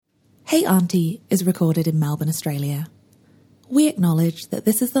Hey Aunty is recorded in Melbourne, Australia. We acknowledge that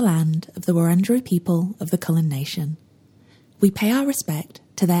this is the land of the Wurundjeri people of the Kulin Nation. We pay our respect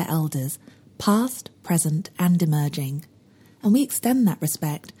to their elders, past, present and emerging, and we extend that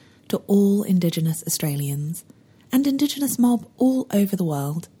respect to all Indigenous Australians and Indigenous mob all over the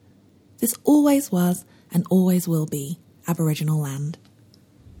world. This always was and always will be Aboriginal land.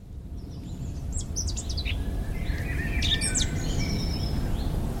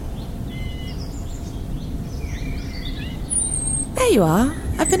 There you are.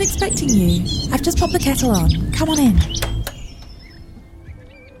 I've been expecting you. I've just popped the kettle on. Come on in.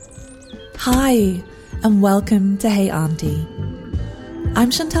 Hi, and welcome to Hey Aunty.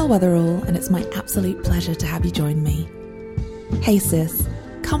 I'm Shantel Weatherall, and it's my absolute pleasure to have you join me. Hey sis,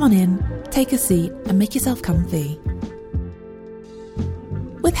 come on in, take a seat, and make yourself comfy.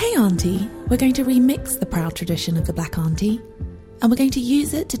 With Hey Aunty, we're going to remix the proud tradition of the Black Aunty, and we're going to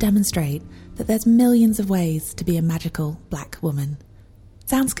use it to demonstrate that there's millions of ways to be a magical black woman.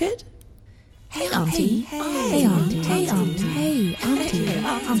 Sounds good? Hey Aunty, hey Aunty, hey Aunty, hey Aunty, hey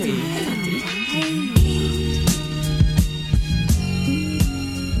Aunty, hey Aunty, hey.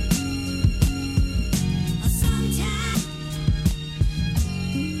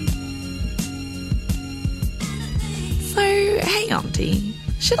 So, hey Aunty,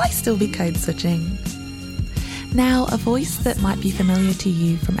 should I still be code switching? Now, a voice that might be familiar to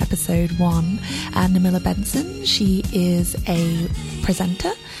you from episode 1, Namila Benson. She is a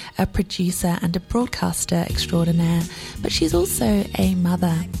presenter, a producer and a broadcaster extraordinaire, but she's also a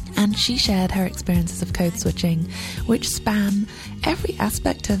mother, and she shared her experiences of code switching, which span every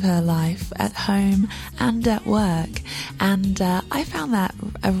aspect of her life at home and at work. And I found that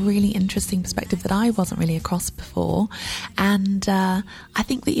a really interesting perspective that I wasn't really across before, and I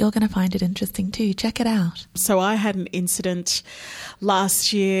think that you're going to find it interesting too. Check it out. So I had an incident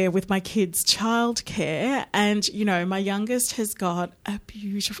last year with my kids' childcare, and you know, my youngest has got a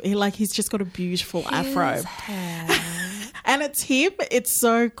beautiful, he's just got a beautiful afro. And it's him. It's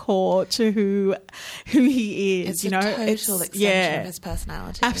so core to who he is. It's a total extension of his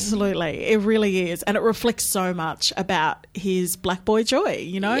personality. Absolutely, it really is, and it reflects so much about his black boy joy.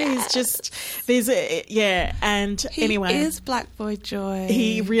 You know, Yes. he's just And anyway, he is black boy joy.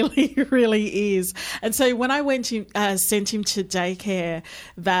 he really, really is. And so when I went to sent him to daycare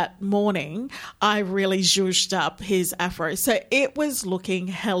that morning, I really zhuzhed up his afro. So it was looking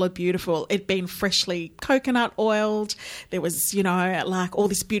hella beautiful. It'd been freshly coconut oiled. There was, like all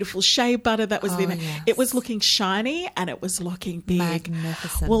this beautiful shea butter that was in it. Yes. It was looking shiny and it was looking big.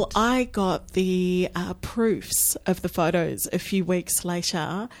 Magnificent. Well, I got the proofs of the photos a few weeks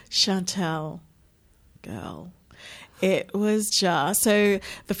later. Shantel, girl. It was just, so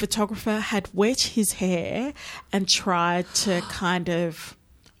the photographer had wet his hair and tried to kind of,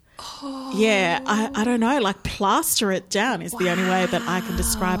 I don't know, like plaster it down is the only way that I can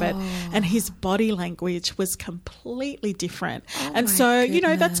describe it. And his body language was completely different. And so,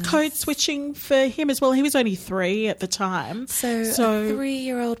 that's code switching for him as well. He was only 3 at the time. So a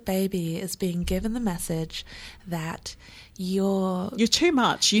 3-year-old baby is being given the message that you're too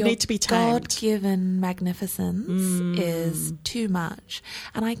much. You need to be tamed. God-given magnificence is too much.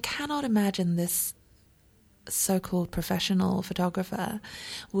 And I cannot imagine this so-called professional photographer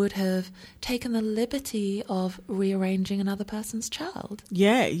would have taken the liberty of rearranging another person's child.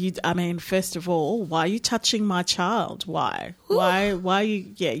 Yeah, first of all, why are you touching my child? Why? Ooh. Why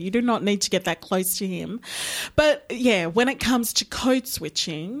you do not need to get that close to him. But yeah, when it comes to code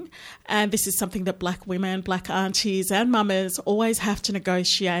switching, and this is something that black women, black aunties and mamas always have to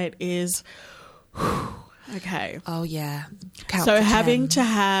negotiate is, okay. Oh yeah. So having to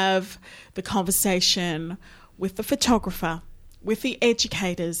have the conversation with the photographer, with the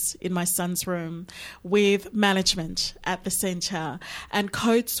educators in my son's room, with management at the centre. And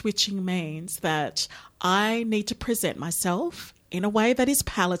code switching means that I need to present myself in a way that is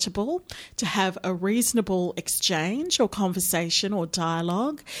palatable, to have a reasonable exchange or conversation or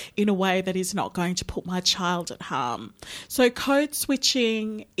dialogue in a way that is not going to put my child at harm. So code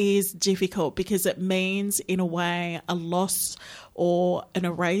switching is difficult because it means, in a way, a loss or an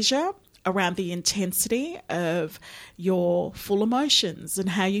erasure around the intensity of your full emotions and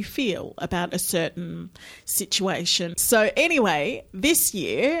how you feel about a certain situation. So anyway, this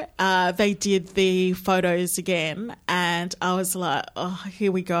year they did the photos again and I was like, oh,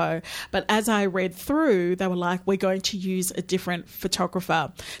 here we go. But as I read through, they were like, we're going to use a different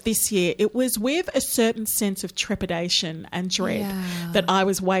photographer. This year it was with a certain sense of trepidation and dread that I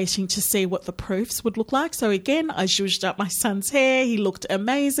was waiting to see what the proofs would look like. So again, I zhuzhed up my son's hair. He looked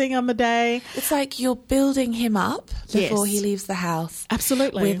amazing on the day. today. It's like you're building him up before he leaves the house.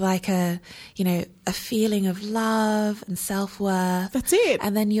 Absolutely. With like a feeling of love and self-worth. That's it.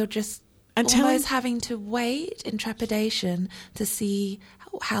 And then you're just almost having to wait in trepidation to see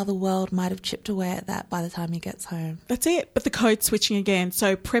how the world might have chipped away at that by the time he gets home. That's it. But the code switching again.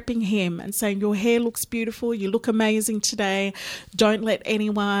 So prepping him and saying, your hair looks beautiful. You look amazing today. Don't let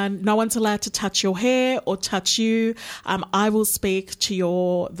no one's allowed to touch your hair or touch you. I will speak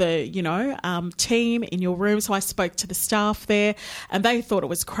to the team in your room. So I spoke to the staff there and they thought it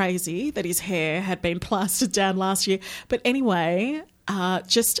was crazy that his hair had been plastered down last year. But anyway,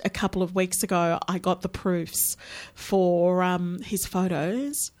 just a couple of weeks ago, I got the proofs for his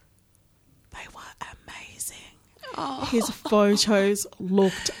photos. They were amazing. Oh. His photos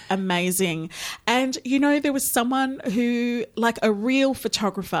looked amazing. And, there was someone who, like a real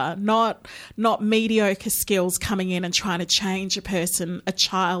photographer, not mediocre skills coming in and trying to change a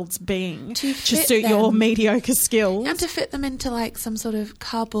child's being to suit your mediocre skills. And to fit them into like some sort of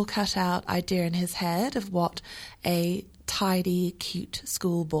cardboard cutout idea in his head of what a tidy, cute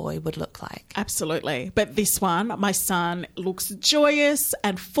schoolboy would look like. Absolutely. But this one, my son looks joyous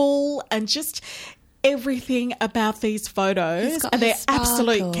and full and just everything about these photos. And they're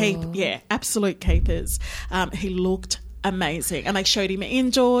absolute keepers. He looked amazing. And they showed him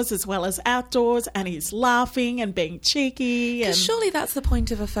indoors as well as outdoors and he's laughing and being cheeky. Because surely that's the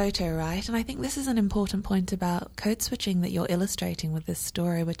point of a photo, right? And I think this is an important point about code switching that you're illustrating with this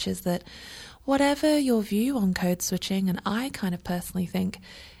story, which is that whatever your view on code switching, and I kind of personally think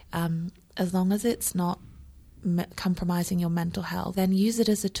as long as it's not compromising your mental health, then use it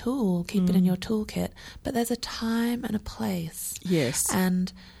as a tool, keep it in your toolkit. But there's a time and a place. Yes.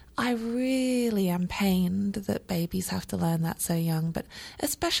 And I really am pained that babies have to learn that so young, but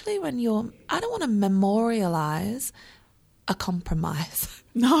especially when I don't want to memorialize a compromise.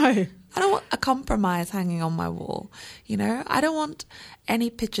 No. I don't want a compromise hanging on my wall, I don't want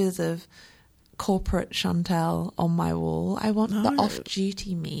any pictures of corporate Shantel on my wall. I want the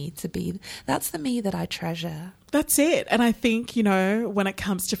off-duty me to be. That's the me that I treasure. That's it. And I think, when it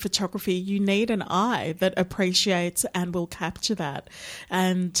comes to photography, you need an eye that appreciates and will capture that.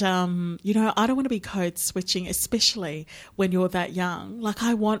 And, I don't want to be code switching, especially when you're that young. Like,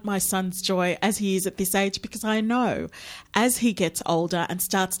 I want my son's joy as he is at this age because I know as he gets older and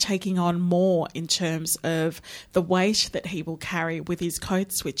starts taking on more in terms of the weight that he will carry with his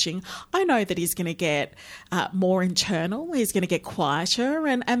code switching, I know that he's going to get more internal. He's going to get quieter.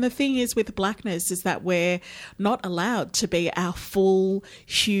 And the thing is with blackness is that we're not allowed to be our full,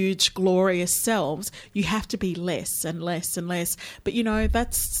 huge, glorious selves. You have to be less and less and less. But,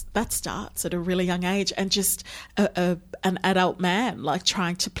 that starts at a really young age. And just an adult man, like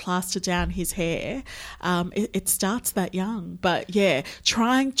trying to plaster down his hair, it starts that young. But, yeah,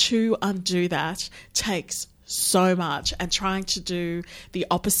 trying to undo that takes so much, and trying to do the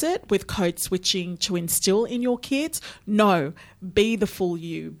opposite with code switching to instill in your kids. No, be the full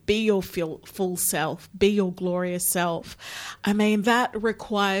you, be your full self, be your glorious self. I mean, that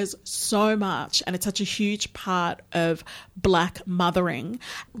requires so much, and it's such a huge part of Black mothering.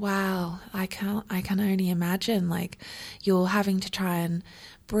 Wow, I can only imagine, like, you're having to try and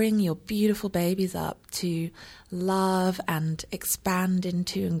bring your beautiful babies up to love and expand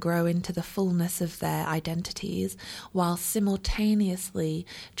into and grow into the fullness of their identities, while simultaneously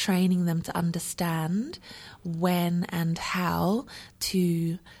training them to understand when and how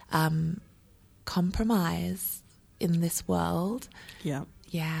to compromise in this world. Yeah.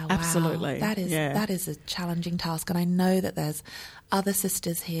 Yeah, wow. Absolutely. That is a challenging task. And I know that there's other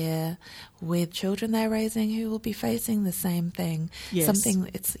sisters here with children they're raising who will be facing the same thing. Yes.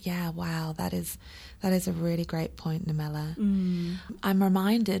 That is a really great point, Namila. I'm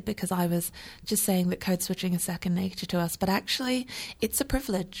reminded, because I was just saying that code switching is second nature to us, but actually it's a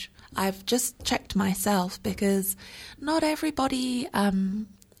privilege. I've just checked myself, because not everybody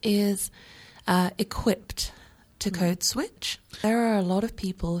is equipped to code switch. There are a lot of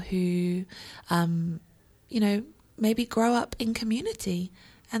people who, maybe grow up in community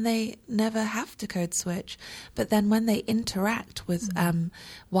and they never have to code switch. But then when they interact with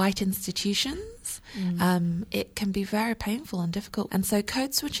white institutions, it can be very painful and difficult. And so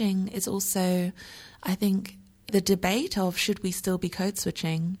code switching is also, I think, the debate of should we still be code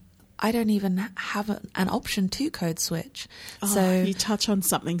switching. I don't even have an option to code switch. So you touch on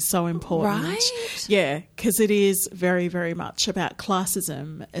something so important. Right? Yeah, because it is very, very much about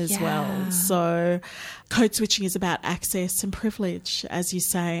classism as well. So code switching is about access and privilege, as you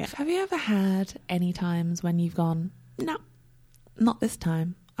say. Have you ever had any times when you've gone, no, not this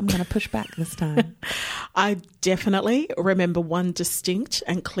time, I'm going to push back this time? I definitely remember one distinct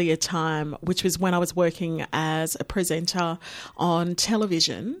and clear time, which was when I was working as a presenter on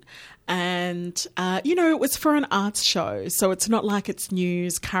television. And, it was for an arts show, so it's not like it's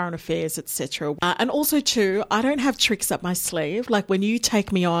news, current affairs, etc. And also, too, I don't have tricks up my sleeve. Like when you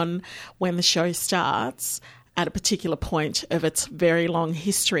take me on when the show starts at a particular point of its very long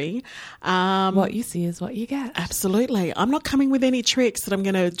history. What you see is what you get. Absolutely. I'm not coming with any tricks that I'm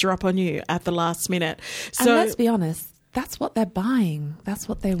going to drop on you at the last minute. So, and let's be honest. That's what they're buying. That's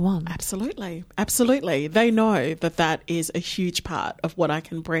what they want. Absolutely. Absolutely. They know that is a huge part of what I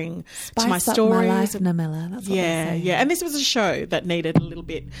can bring to my stories. My life, Namila. That's what they say. Yeah. And this was a show that needed a little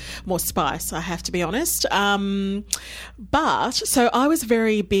bit more spice, I have to be honest. But so I was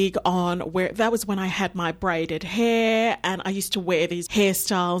very big on that was when I had my braided hair, and I used to wear these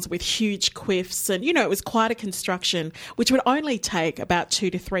hairstyles with huge quiffs, and it was quite a construction, which would only take about 2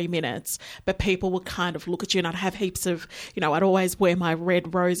 to 3 minutes, but people would kind of look at you, and I'd have heaps of I'd always wear my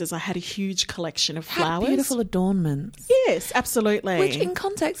red roses. I had a huge collection of flowers. Beautiful adornments. Yes, absolutely. Which in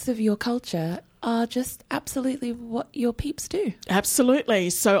context of your culture are just absolutely what your peeps do.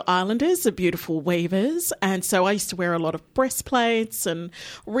 Absolutely. So islanders are beautiful weavers, and so I used to wear a lot of breastplates and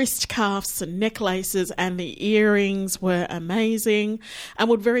wrist cuffs and necklaces, and the earrings were amazing, and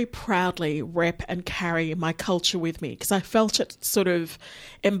would very proudly rep and carry my culture with me because I felt it sort of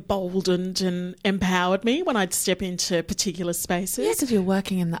emboldened and empowered me when I'd step into particular spaces. Yeah, because you're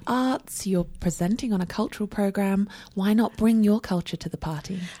working in the arts, you're presenting on a cultural program. Why not bring your culture to the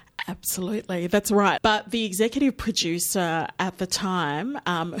party? Absolutely, that's right. But the executive producer at the time,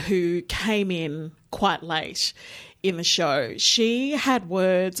 who came in quite late in the show, she had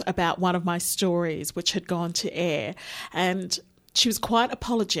words about one of my stories which had gone to air, and she was quite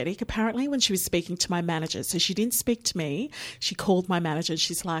apologetic, apparently, when she was speaking to my manager. So she didn't speak to me. She called my manager.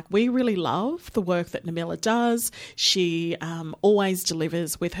 She's like, we really love the work that Namila does. She always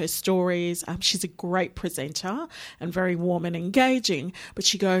delivers with her stories. She's a great presenter and very warm and engaging. But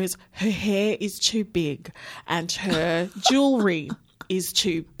she goes, her hair is too big and her jewellery is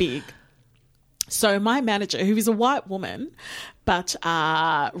too big. So my manager, who is a white woman, but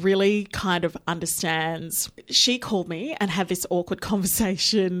really kind of understands, she called me and had this awkward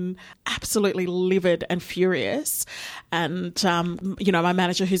conversation, absolutely livid and furious. And, my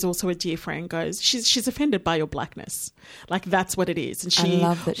manager, who's also a dear friend, goes, she's offended by your blackness. Like, that's what it is. And she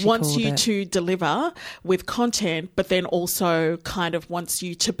wants you to deliver with content, but then also kind of wants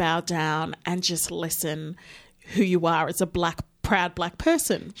you to bow down and just listen who you are as a proud black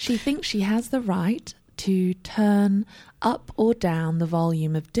person. She thinks she has the right to turn up or down the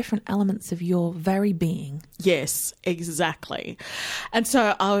volume of different elements of your very being. Yes, exactly. And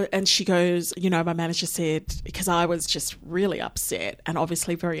so and she goes, my manager said, because I was just really upset and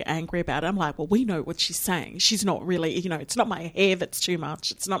obviously very angry about it. I'm like, well, we know what she's saying. She's not really, it's not my hair that's too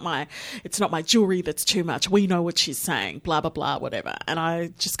much. It's not my jewelry that's too much. We know what she's saying, blah, blah, blah, whatever. And I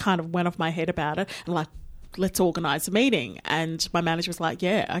just kind of went off my head about it and like, let's organise a meeting. And my manager was like,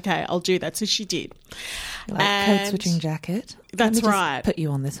 yeah, okay, I'll do that. So she did. Code switching jacket. That's right. Just put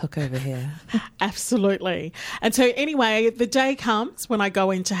you on this hook over here. Absolutely. And so anyway, the day comes when I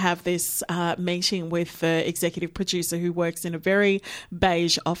go in to have this meeting with the executive producer who works in a very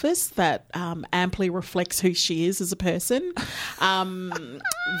beige office that amply reflects who she is as a person.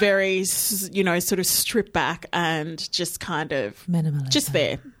 Very, sort of stripped back and just kind of... Minimalist. Just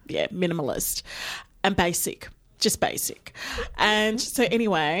there. Yeah, minimalist. And just basic. And so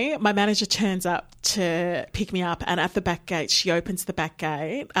anyway, my manager turns up to pick me up, and at the back gate, she opens the back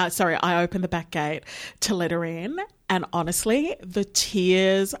gate. I open the back gate to let her in. And honestly, the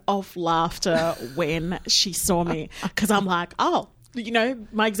tears of laughter when she saw me, because I'm like, oh,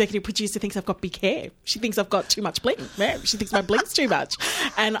 my executive producer thinks I've got big hair. She thinks I've got too much bling. She thinks my bling's too much.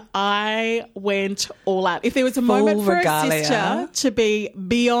 And I went all out. If there was a moment for a sister to be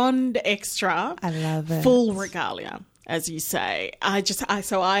beyond extra, I love it. Full regalia, as you say.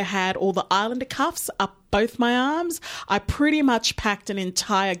 So I had all the islander cuffs up both my arms. I pretty much packed an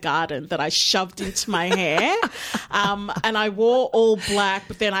entire garden that I shoved into my hair. And I wore all black,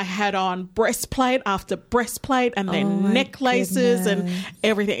 but then I had on breastplate after breastplate and then necklaces and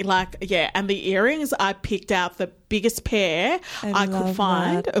everything. And the earrings, I picked out the biggest pair I could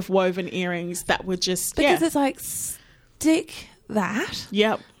find of woven earrings that were just... Because it's like, stick that.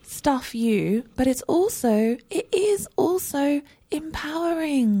 Yep. Stuff you, but it is also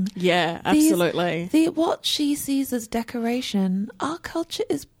empowering. Yeah, absolutely. What she sees as decoration, our culture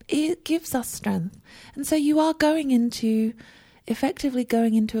it gives us strength. And so you are effectively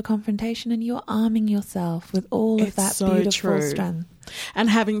going into a confrontation, and you're arming yourself with all of that beautiful strength. And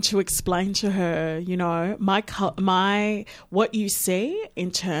having to explain to her, you know, what you see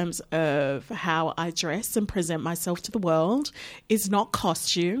in terms of how I dress and present myself to the world is not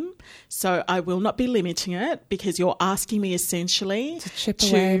costume. So I will not be limiting it because you're asking me essentially to chip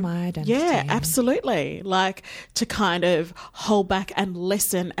away my identity. Yeah, absolutely. Like to kind of hold back and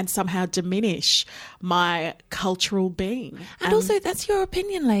lessen and somehow diminish my cultural being. And also, that's your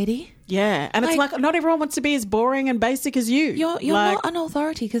opinion, lady. Yeah, and it's like not everyone wants to be as boring and basic as you. You're not an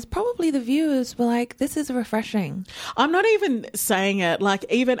authority because probably the viewers were like, this is refreshing. I'm not even saying it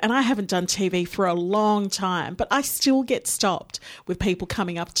and I haven't done TV for a long time, but I still get stopped with people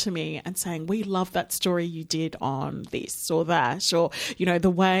coming up to me and saying, we love that story you did on this or that, or, you know, the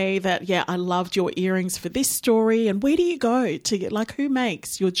way that, I loved your earrings for this story. And where do you go to get, like, who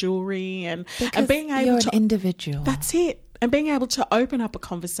makes your jewelry and being able you're to... an individual. That's it. And being able to open up a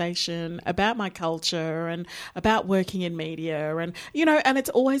conversation about my culture and about working in media and, you know, and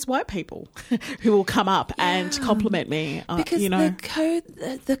it's always white people who will come up and compliment me. Because you know.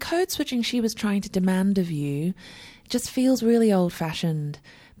 the code switching she was trying to demand of you just feels really old-fashioned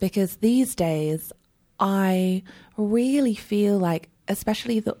because these days I really feel like,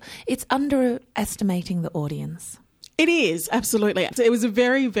 especially it's underestimating the audience. It is, absolutely. It was a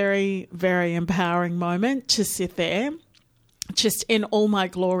very, very, very empowering moment to sit there just in all my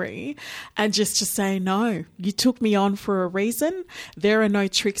glory and just to say, no, you took me on for a reason. There are no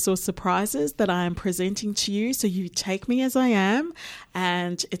tricks or surprises that I am presenting to you. So you take me as I am.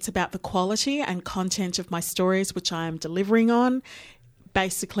 And it's about the quality and content of my stories, which I am delivering on.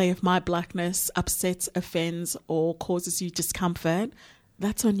 Basically, if my blackness upsets, offends, or causes you discomfort,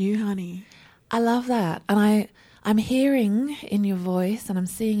 that's on you, honey. I love that. And I'm hearing in your voice and I'm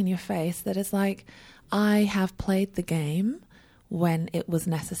seeing in your face that it's like, I have played the game when it was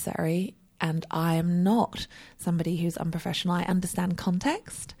necessary and I am not somebody who's unprofessional. I understand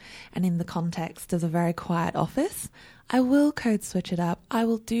context, and in the context of a very quiet office, I will code switch it up. I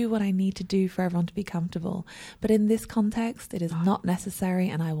will do what I need to do for everyone to be comfortable. But in this context, it is not necessary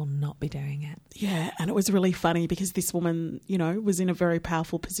and I will not be doing it. Yeah, and it was really funny because this woman, you know, was in a very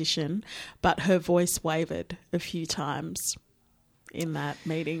powerful position, but her voice wavered a few times in that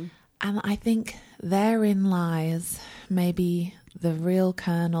meeting. And I think therein lies maybe the real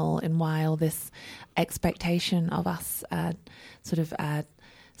kernel in why all this expectation of us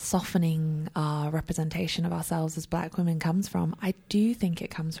softening our representation of ourselves as black women comes from. I do think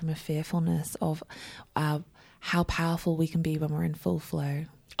it comes from a fearfulness of how powerful we can be when we're in full flow.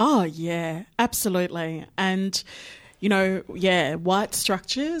 Oh, yeah, absolutely. And, you know, white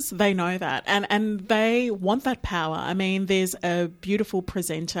structures, they know that and they want that power. I mean, there's a beautiful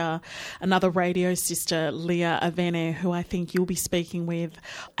presenter, another radio sister, Leah Avene, who I think you'll be speaking with,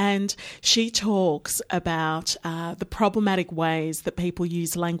 and she talks about the problematic ways that people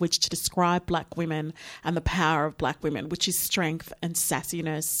use language to describe black women and the power of black women, which is strength and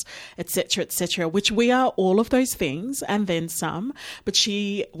sassiness, etc., which we are all of those things and then some. But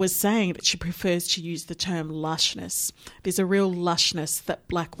she was saying that she prefers to use the term lushness. There's a real lushness that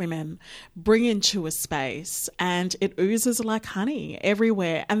black women bring into a space and it oozes like honey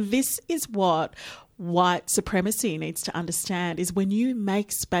everywhere. And this is what white supremacy needs to understand, is when you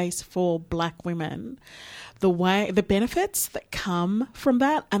make space for black women, the benefits that come from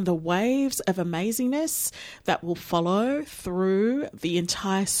that and the waves of amazingness that will follow through the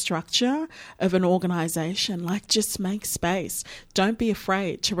entire structure of an organisation. Like, just make space. Don't be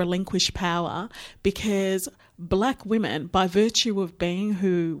afraid to relinquish power, because black women, by virtue of being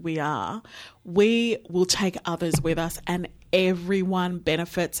who we are, we will take others with us and everyone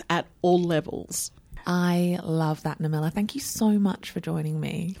benefits at all levels. I love that, Namila. Thank you so much for joining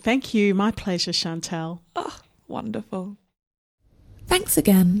me. Thank you. My pleasure, Shantel. Oh, wonderful. Thanks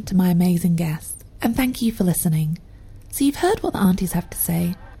again to my amazing guest, and thank you for listening. So you've heard what the aunties have to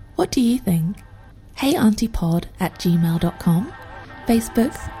say. What do you think? heyauntypod@gmail.com,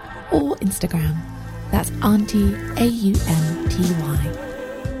 Facebook or Instagram. That's Aunty, AUNTY.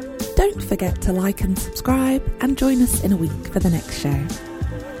 Don't forget to like and subscribe and join us in a week for the next show.